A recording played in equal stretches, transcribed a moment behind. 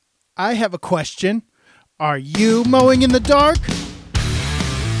I have a question. Are you mowing in the dark?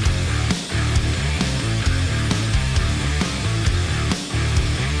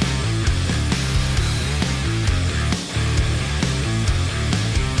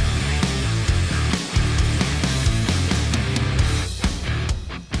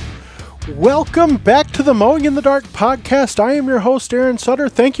 Welcome back to the Mowing in the Dark podcast. I am your host, Aaron Sutter.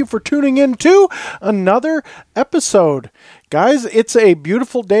 Thank you for tuning in to another episode. Guys, it's a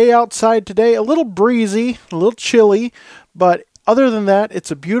beautiful day outside today. A little breezy, a little chilly, but other than that,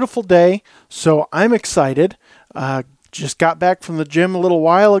 it's a beautiful day, so I'm excited. Just got back from the gym a little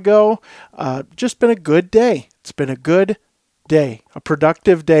while ago. Just been a good day. It's been a good day, a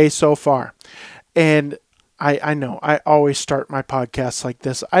productive day so far. And I know, I always start my podcasts like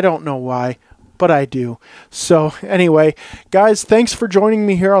this. I don't know why, but I do. So anyway, guys, thanks for joining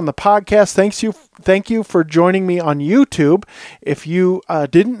me here on the podcast. Thank you for joining me on YouTube. If you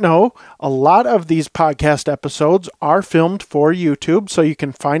didn't know, a lot of these podcast episodes are filmed for YouTube, so you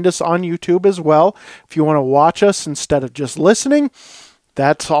can find us on YouTube as well. If you want to watch us instead of just listening,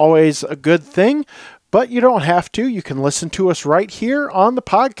 that's always a good thing, but you don't have to. You can listen to us right here on the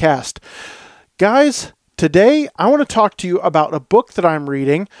podcast. Guys, today, I want to talk to you about a book that I'm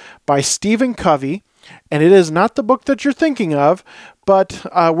reading by Stephen Covey, and it is not the book that you're thinking of, but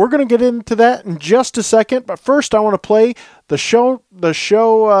we're going to get into that in just a second. But first, I want to play the show,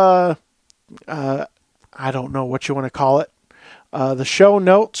 I don't know what you want to call it, the show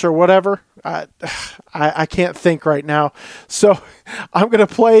notes or whatever. I can't think right now. So I'm going to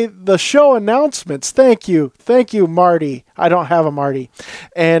play the show announcements. Thank you, Marty. I don't have a Marty.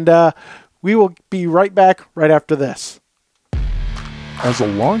 And we will be right back right after this. As a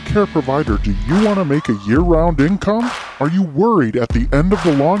lawn care provider, do you want to make a year-round income? Are you worried at the end of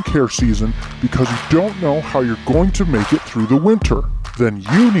the lawn care season because you don't know how you're going to make it through the winter? Then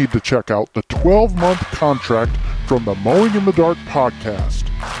you need to check out the 12-month contract from the Mowing in the Dark podcast.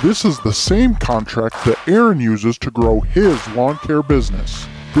 This is the same contract that Aaron uses to grow his lawn care business.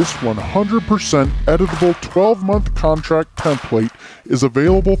 This 100% editable 12-month contract template is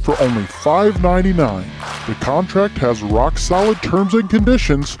available for only $5.99. The contract has rock-solid terms and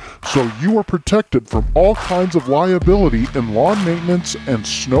conditions, so you are protected from all kinds of liability in lawn maintenance and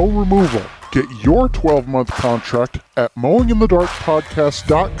snow removal. Get your 12-month contract at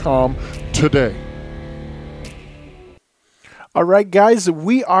mowinginthedarkpodcast.com today. All right, guys,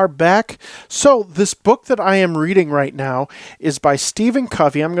 we are back. So this book that I am reading right now is by Stephen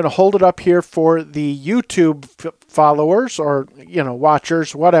Covey. I'm going to hold it up here for the YouTube followers or,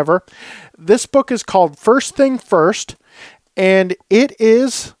 watchers, whatever. This book is called First Thing First, and it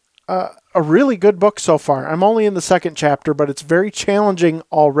is a really good book so far. I'm only in the second chapter, but it's very challenging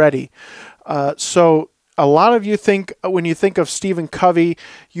already. So a lot of you think, when you think of Stephen Covey,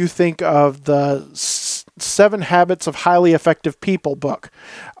 you think of the 7 Habits of Highly Effective People book.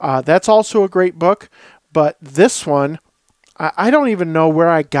 That's also a great book, but this one, I don't even know where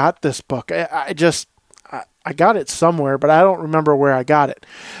I got this book. I got it somewhere, but I don't remember where I got it.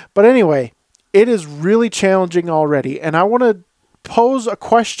 But anyway, it is really challenging already, and I want to pose a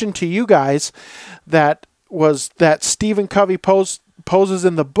question to you guys that Stephen Covey poses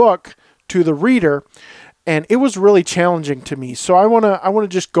in the book to the reader. And it was really challenging to me. So I want to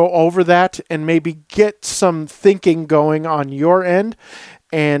just go over that and maybe get some thinking going on your end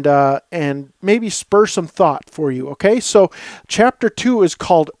and maybe spur some thought for you. Okay. So chapter 2 is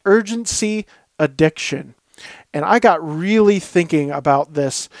called Urgency Addiction. And I got really thinking about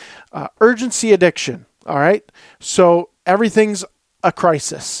this urgency addiction. All right. So everything's a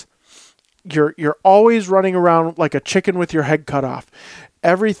crisis. You're always running around like a chicken with your head cut off.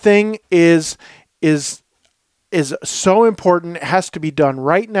 Everything is so important. It has to be done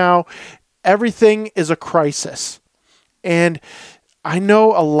right now. Everything is a crisis. And I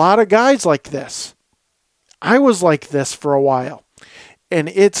know a lot of guys like this. I was like this for a while. And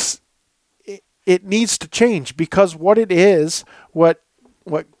it needs to change, because what it is, what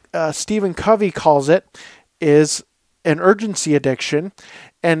Stephen Covey calls it, is an urgency addiction.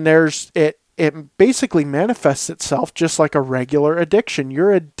 And it basically manifests itself just like a regular addiction.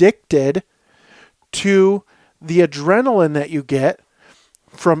 You're addicted to the adrenaline that you get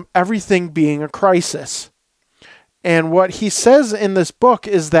from everything being a crisis. And what he says in this book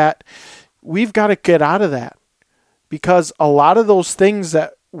is that we've got to get out of that, because a lot of those things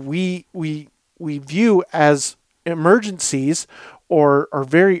that we view as emergencies or are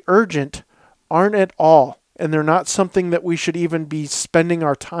very urgent aren't at all, and they're not something that we should even be spending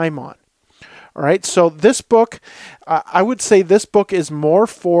our time on. All right, so this book, I would say this book is more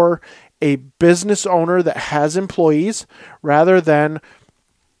for a business owner that has employees rather than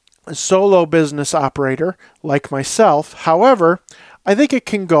a solo business operator like myself. However, I think you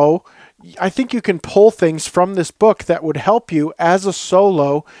can pull things from this book that would help you as a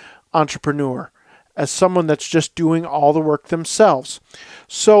solo entrepreneur, as someone that's just doing all the work themselves.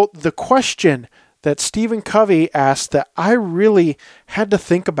 So the question that Stephen Covey asked that I really had to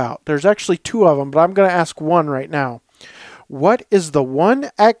think about, there's actually two of them, but I'm going to ask one right now. What is the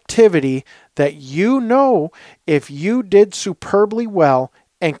one activity that you know if you did superbly well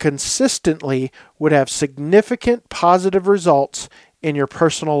and consistently would have significant positive results in your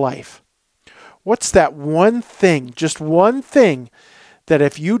personal life? What's that one thing, just one thing, that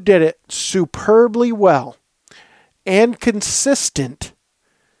if you did it superbly well and consistent,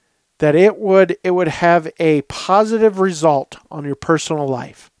 that it would have a positive result on your personal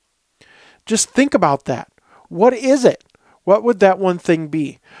life? Just think about that. What is it? What would that one thing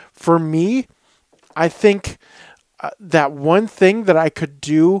be? For me, I think that one thing that I could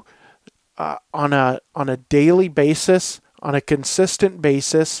do on a daily basis, on a consistent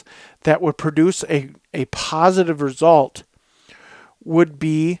basis, that would produce a positive result would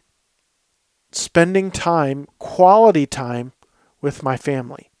be spending time, quality time, with my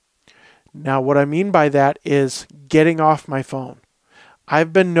family. Now, what I mean by that is getting off my phone.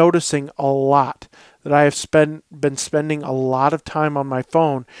 I've been noticing a lot that I have been spending a lot of time on my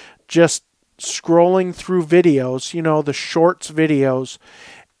phone, just scrolling through videos, the shorts videos,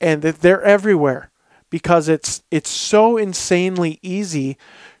 and that they're everywhere because it's so insanely easy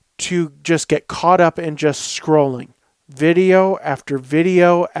to just get caught up in just scrolling video after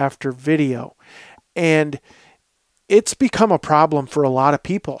video after video. And it's become a problem for a lot of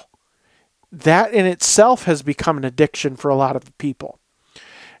people. That in itself has become an addiction for a lot of people.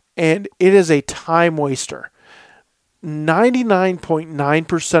 And it is a time waster.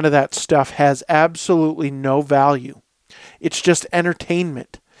 99.9% of that stuff has absolutely no value. It's just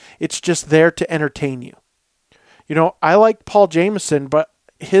entertainment. It's just there to entertain you. I like Paul Jameson, but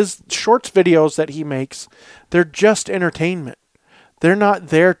his shorts videos that he makes, they're just entertainment. They're not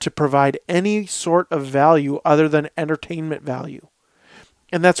there to provide any sort of value other than entertainment value.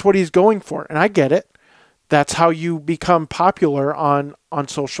 And that's what he's going for. And I get it. That's how you become popular on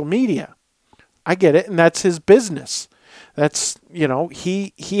social media. I get it. And that's his business. That's,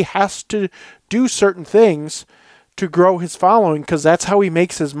 he has to do certain things to grow his following because that's how he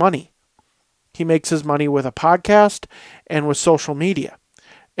makes his money. He makes his money with a podcast and with social media.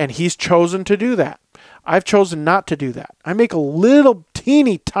 And he's chosen to do that. I've chosen not to do that. I make a little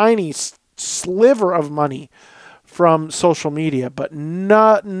teeny tiny sliver of money from social media, but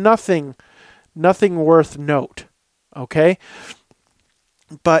nothing worth note. Okay?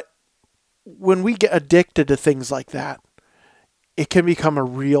 But when we get addicted to things like that, it can become a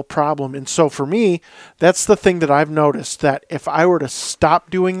real problem. And so for me, that's the thing that I've noticed, that if I were to stop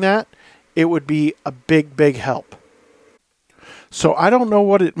doing that, it would be a big, big help. So I don't know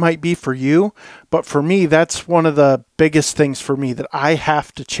what it might be for you, but for me, that's one of the biggest things for me that I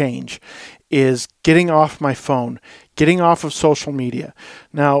have to change is getting off my phone, getting off of social media.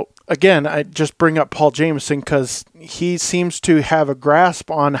 Now, again, I just bring up Paul Jameson because he seems to have a grasp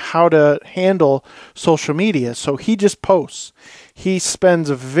on how to handle social media. So he just posts. He spends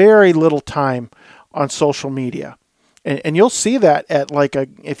very little time on social media. And you'll see that at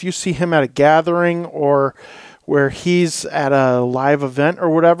if you see him at a gathering or where he's at a live event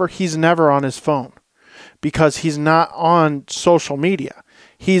or whatever, he's never on his phone because he's not on social media.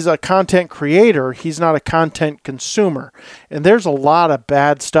 He's a content creator. He's not a content consumer. And there's a lot of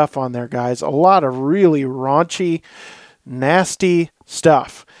bad stuff on there, guys. A lot of really raunchy, nasty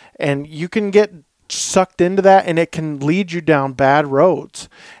stuff. And you can get sucked into that and it can lead you down bad roads.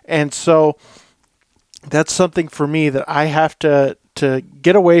 And so that's something for me that I have to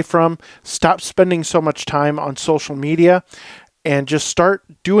get away from, stop spending so much time on social media, and just start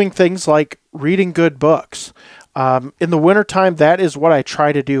doing things like reading good books. In the wintertime, that is what I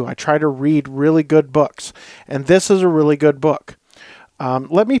try to do. I try to read really good books, and this is a really good book.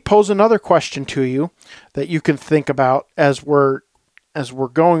 Let me pose another question to you that you can think about as we're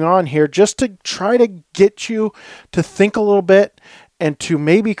going on here, just to try to get you to think a little bit and to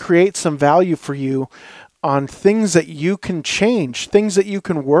maybe create some value for you on things that you can change, things that you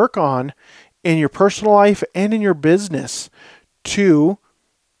can work on in your personal life and in your business to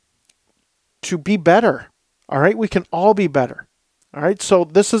be better. All right, we can all be better. All right, so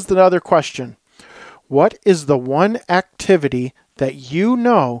this is the other question. What is the one activity that you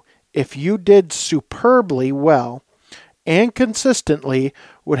know if you did superbly well and consistently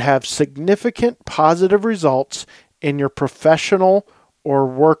would have significant positive results in your professional or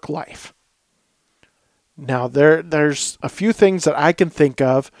work life? Now, there's a few things that I can think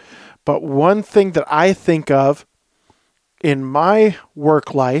of, but one thing that I think of in my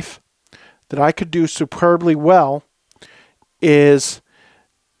work life that I could do superbly well is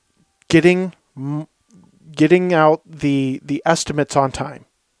getting out the estimates on time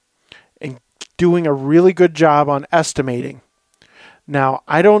and doing a really good job on estimating. Now,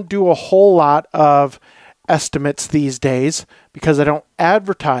 I don't do a whole lot of estimates these days because I don't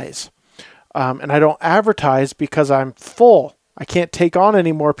advertise. And I don't advertise because I'm full. I can't take on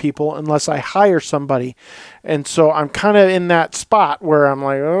any more people unless I hire somebody. And so I'm kind of in that spot where I'm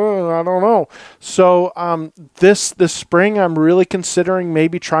like, oh, I don't know. So this spring, I'm really considering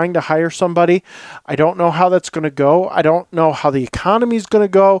maybe trying to hire somebody. I don't know how that's going to go. I don't know how the economy is going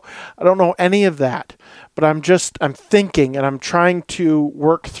to go. I don't know any of that. But I'm thinking, and I'm trying to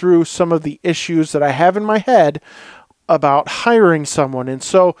work through some of the issues that I have in my head about hiring someone. And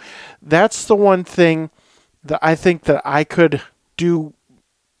so that's the one thing that I think that I could do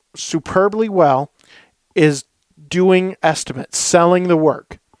superbly well is doing estimates, selling the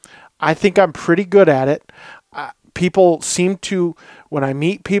work. I think I'm pretty good at it. People seem to, when I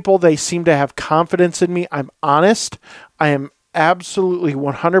meet people, they seem to have confidence in me. I'm honest. I am absolutely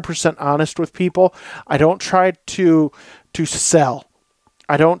 100% honest with people. I don't try to sell.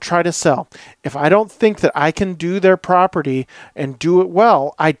 I don't try to sell. If I don't think that I can do their property and do it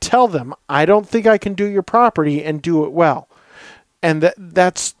well, I tell them, I don't think I can do your property and do it well. And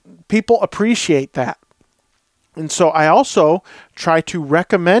that's people appreciate that. And so I also try to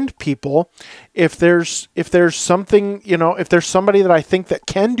recommend people if there's something, if there's somebody that I think that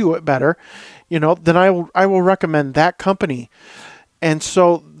can do it better, then I will recommend that company. And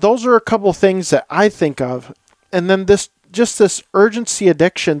so those are a couple things that I think of. And then this urgency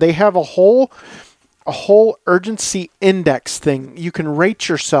addiction, they have a whole urgency index thing. You can rate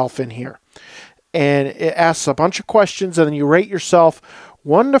yourself in here. And it asks a bunch of questions, and then you rate yourself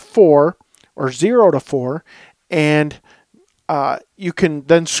 1 to 4 or 0 to 4, and you can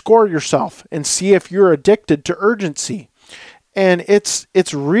then score yourself and see if you're addicted to urgency. And it's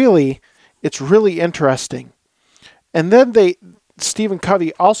really interesting. And then Stephen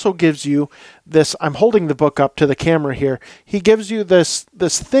Covey also gives you this, I'm holding the book up to the camera here. He gives you this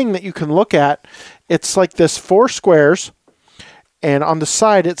thing that you can look at. It's like this 4 squares, and on the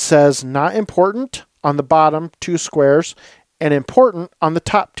side it says not important on the bottom 2 squares and important on the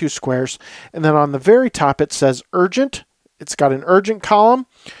top 2 squares. And then on the very top it says urgent. It's got an urgent column.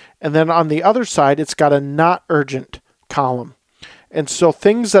 And then on the other side it's got a not urgent column. And so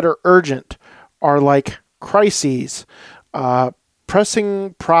things that are urgent are like crises,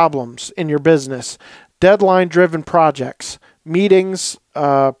 pressing problems in your business, deadline-driven projects, meetings,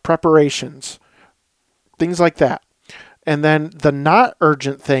 preparations, things like that. And then the not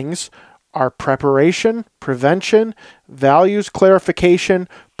urgent things are preparation, prevention, values clarification,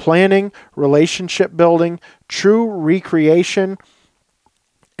 planning, relationship building, true recreation,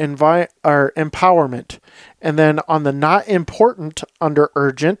 empowerment. And then on the not important under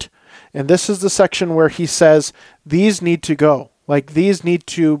urgent, and this is the section where he says these need to go. Like these need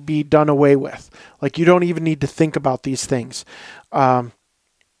to be done away with. Like you don't even need to think about these things.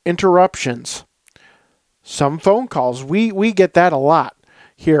 Interruptions. Some phone calls. We get that a lot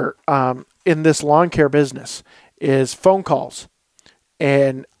here in this lawn care business is phone calls.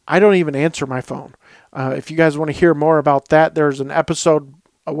 And I don't even answer my phone. If you guys want to hear more about that, there's an episode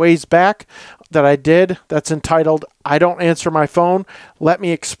a ways back that I did that's entitled, I Don't Answer My Phone, Let Me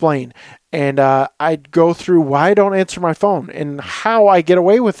Explain. And I'd go through why I don't answer my phone and how I get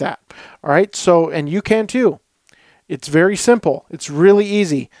away with that. All right. So, and you can too. It's very simple. It's really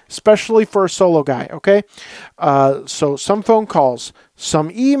easy, especially for a solo guy. Okay. So some phone calls,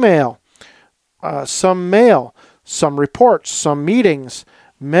 some email, some mail, some reports, some meetings,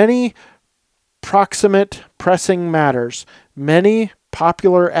 many proximate pressing matters, many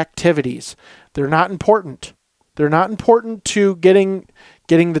popular activities. They're not important. They're not important to getting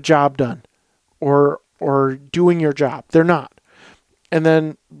the job done or doing your job. They're not. And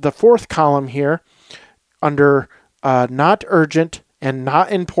then the 4th column here under not urgent and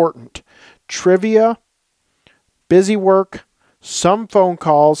not important, trivia, busy work, some phone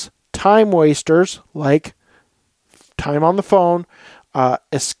calls, time wasters like time on the phone,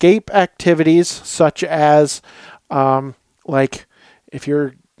 escape activities such as like if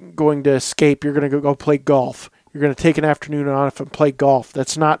you're going to escape, you're going to go play golf. You're going to take an afternoon off and play golf.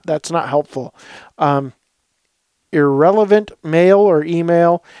 That's not helpful. Irrelevant mail or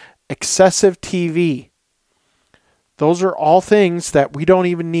email, excessive TV. Those are all things that we don't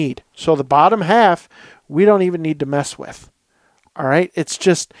even need. So the bottom half, we don't even need to mess with. All right. It's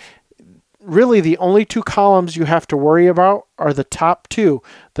just really the only two columns you have to worry about are the top two,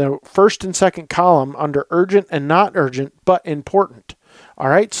 the first and second column under urgent and not urgent, but important. All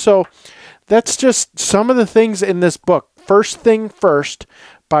right, so that's just some of the things in this book. First Thing First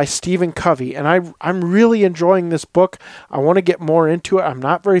by Stephen Covey. And I'm really enjoying this book. I want to get more into it. I'm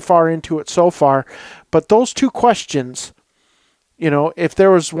not very far into it so far. But those two questions, if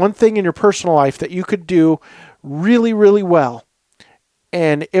there was one thing in your personal life that you could do really, really well,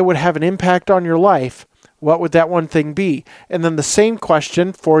 and it would have an impact on your life, what would that one thing be? And then the same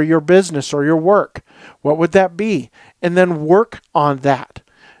question for your business or your work. What would that be? And then work on that.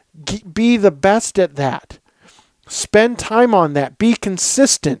 Be the best at that. Spend time on that. Be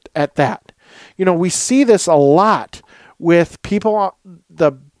consistent at that. We see this a lot with people,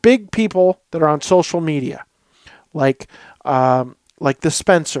 the big people that are on social media, like the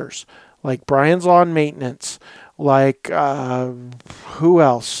Spencers, like Brian's Lawn Maintenance, like who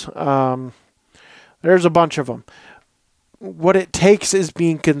else? There's a bunch of them. What it takes is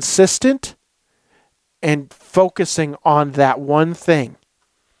being consistent and focusing on that one thing.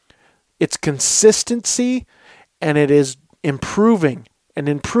 It's consistency, and it is improving and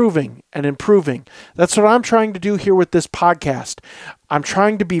improving and improving. That's what I'm trying to do here with this podcast. I'm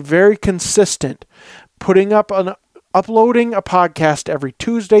trying to be very consistent, uploading a podcast every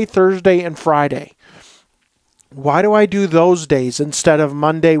Tuesday, Thursday, and Friday. Why do I do those days instead of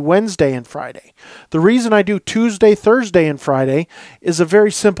Monday, Wednesday, and Friday? The reason I do Tuesday, Thursday, and Friday is a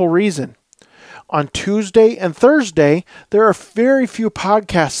very simple reason. On Tuesday and Thursday, there are very few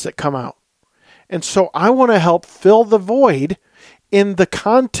podcasts that come out. And so I want to help fill the void in the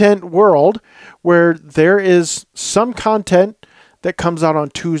content world where there is some content that comes out on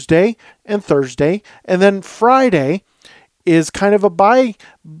Tuesday and Thursday, and then Friday is kind of a by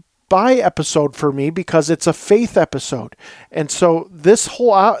episode for me because it's a faith episode. And so this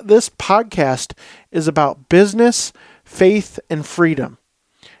podcast is about business, faith, and freedom.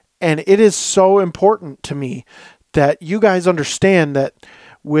 And it is so important to me that you guys understand that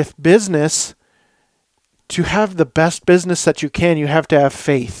with business, to have the best business that you can, you have to have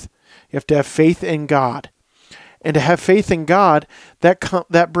faith. You have to have faith in God. And to have faith in God,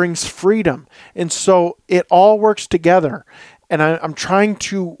 that brings freedom. And so it all works together. And I'm trying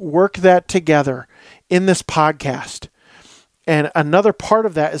to work that together in this podcast. And another part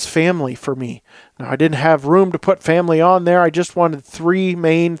of that is family for me. Now, I didn't have room to put family on there. I just wanted 3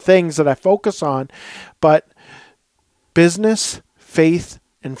 main things that I focus on. But business, faith,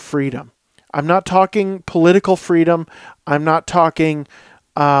 and freedom. I'm not talking political freedom. I'm not talking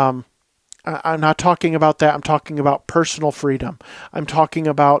about that. I'm talking about personal freedom. I'm talking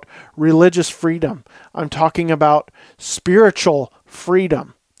about religious freedom. I'm talking about spiritual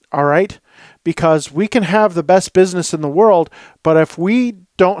freedom. All right? Because we can have the best business in the world, but if we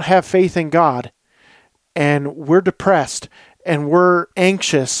don't have faith in God and we're depressed and we're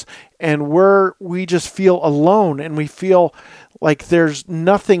anxious and we just feel alone and we feel like there's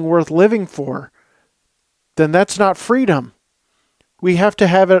nothing worth living for, then that's not freedom. We have to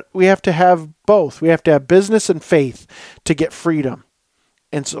have it. We have to have both. We have to have business and faith to get freedom.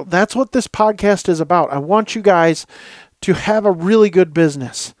 And so that's what this podcast is about. I want you guys to have a really good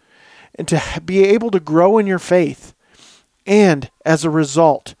business and to be able to grow in your faith. And as a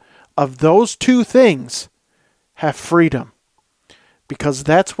result of those 2 things, have freedom. Because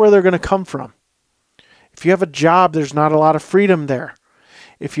that's where they're going to come from. If you have a job, there's not a lot of freedom there.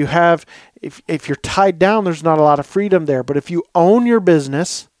 If you're tied down, there's not a lot of freedom there. But if you own your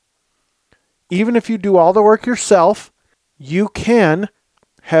business, even if you do all the work yourself, you can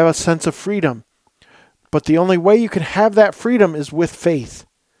have a sense of freedom. But the only way you can have that freedom is with faith.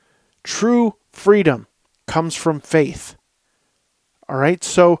 True freedom comes from faith. All right,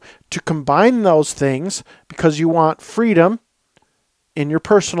 so to combine those things, because you want freedom in your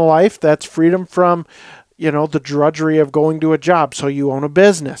personal life, that's freedom from, the drudgery of going to a job, so you own a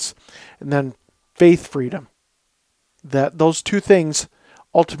business. And then faith freedom. Those 2 things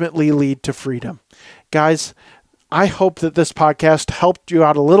ultimately lead to freedom. Guys, I hope that this podcast helped you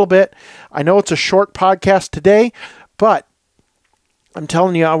out a little bit. I know it's a short podcast today, but I'm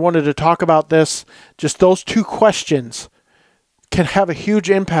telling you, I wanted to talk about this. Just those 2 questions can have a huge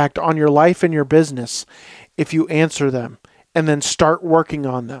impact on your life and your business if you answer them and then start working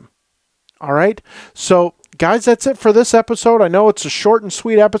on them. All right? So, guys, that's it for this episode. I know it's a short and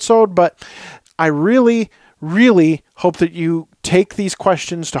sweet episode, but I really, really hope that you take these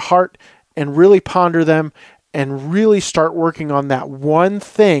questions to heart and really ponder them and really start working on that one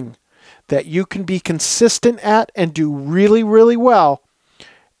thing that you can be consistent at and do really, really well,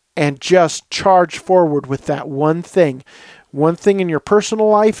 and just charge forward with that one thing one thing in your personal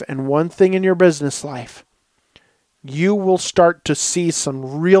life and one thing in your business life. You will start to see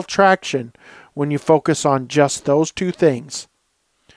some real traction when you focus on just those two things.